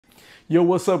Yo,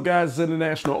 what's up, guys? It's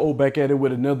International O back at it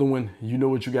with another one. You know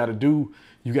what you got to do.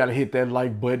 You got to hit that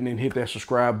like button and hit that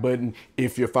subscribe button.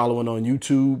 If you're following on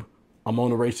YouTube, I'm on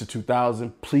the race to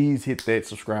 2,000. Please hit that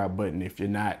subscribe button. If you're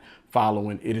not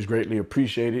following, it is greatly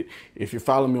appreciated. If you're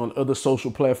following me on other social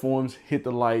platforms, hit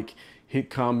the like, hit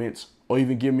comments, or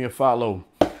even give me a follow.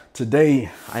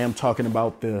 Today, I am talking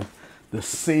about the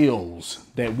sales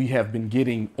that we have been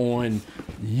getting on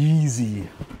Yeezys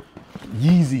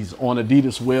on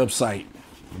Adidas website.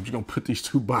 I'm just gonna put these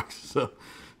two boxes up,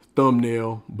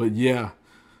 thumbnail, but yeah.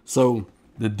 So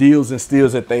the deals and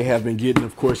steals that they have been getting,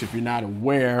 of course, if you're not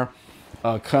aware,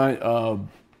 Adidas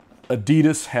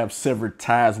have severed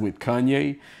ties with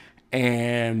Kanye,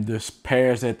 and the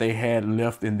pairs that they had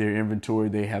left in their inventory,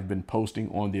 they have been posting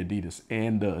on the Adidas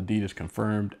and the Adidas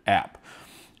Confirmed app.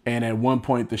 And at one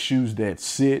point, the shoes that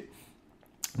sit,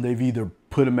 they've either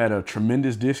put them at a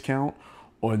tremendous discount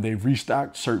or they've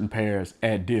restocked certain pairs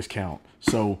at discount.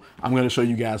 So I'm going to show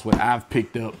you guys what I've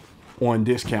picked up on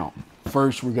discount.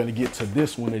 First, we're going to get to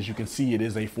this one. As you can see, it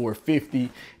is a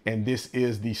 450, and this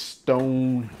is the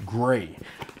Stone Gray.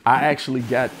 I actually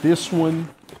got this one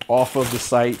off of the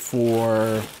site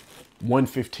for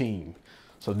 $115.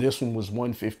 So this one was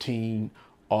 $115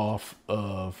 off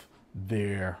of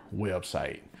their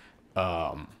website.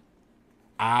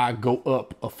 I go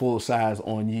up a full size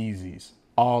on Yeezys,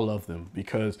 all of them,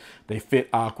 because they fit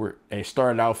awkward. They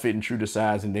started out fitting true to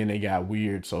size and then they got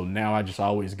weird. So now I just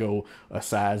always go a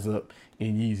size up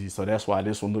in Yeezys. So that's why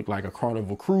this one looked like a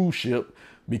Carnival cruise ship,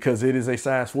 because it is a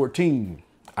size 14.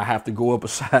 I have to go up a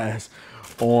size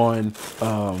on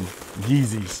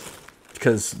Yeezys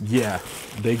because yeah,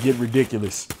 they get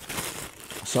ridiculous.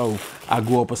 So I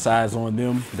go up a size on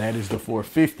them. That is the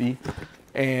 450.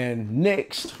 And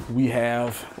next we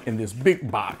have in this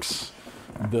big box,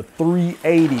 the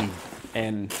 380.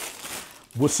 And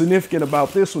what's significant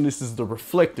about this one, this is the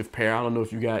reflective pair. I don't know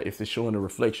if you got, if it's showing a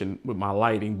reflection with my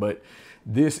lighting, but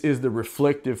this is the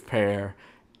reflective pair.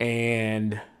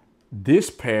 And this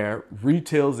pair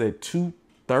retails at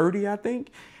 $230, I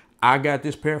think. I got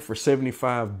this pair for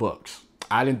 75 bucks.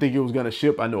 I didn't think it was gonna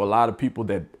ship. I know a lot of people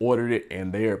that ordered it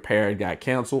and their pair got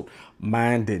canceled.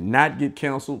 Mine did not get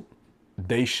canceled.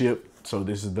 They shipped. So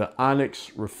this is the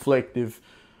Onyx Reflective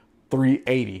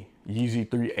 380, Yeezy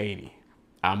 380.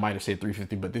 I might have said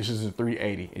 350, but this is a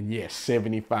 380. And yes,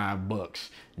 75 bucks.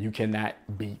 You cannot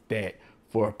beat that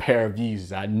for a pair of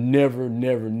Yeezys. I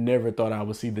never thought I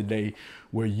would see the day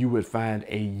where you would find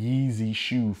a Yeezy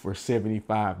shoe for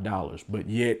 $75, but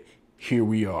yet here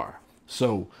we are.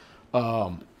 So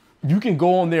you can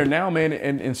go on there now, man,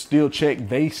 and still check.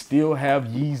 They still have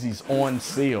Yeezys on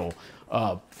sale.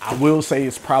 I will say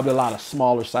it's probably a lot of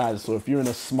smaller sizes. So if you're in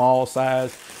a small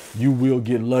size, you will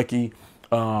get lucky.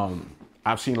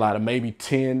 I've seen a lot of maybe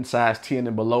 10, size 10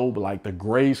 and below, but like the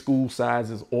grade school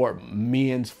sizes or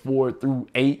men's 4 through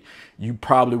 8, you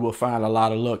probably will find a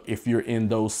lot of luck if you're in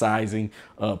those sizing.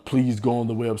 Please go on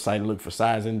the website and look for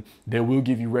sizing. They will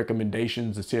give you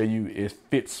recommendations to tell you if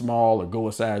fits small or go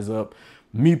a size up.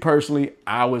 Me personally,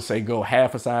 I would say go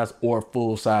half a size or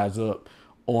full size up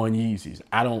on Yeezys.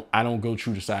 I don't go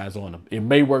true to size on them. It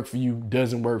may work for you,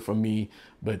 doesn't work for me,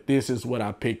 but this is what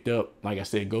I picked up. Like I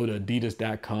said, go to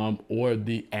adidas.com or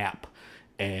the app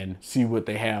and see what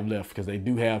they have left, because they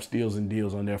do have steals and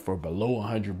deals on there for below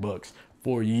 100 bucks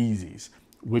for Yeezys,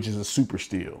 which is a super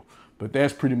steal. But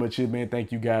that's pretty much it, man.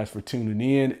 Thank you guys for tuning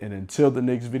in, and until the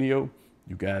next video,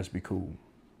 you guys be cool.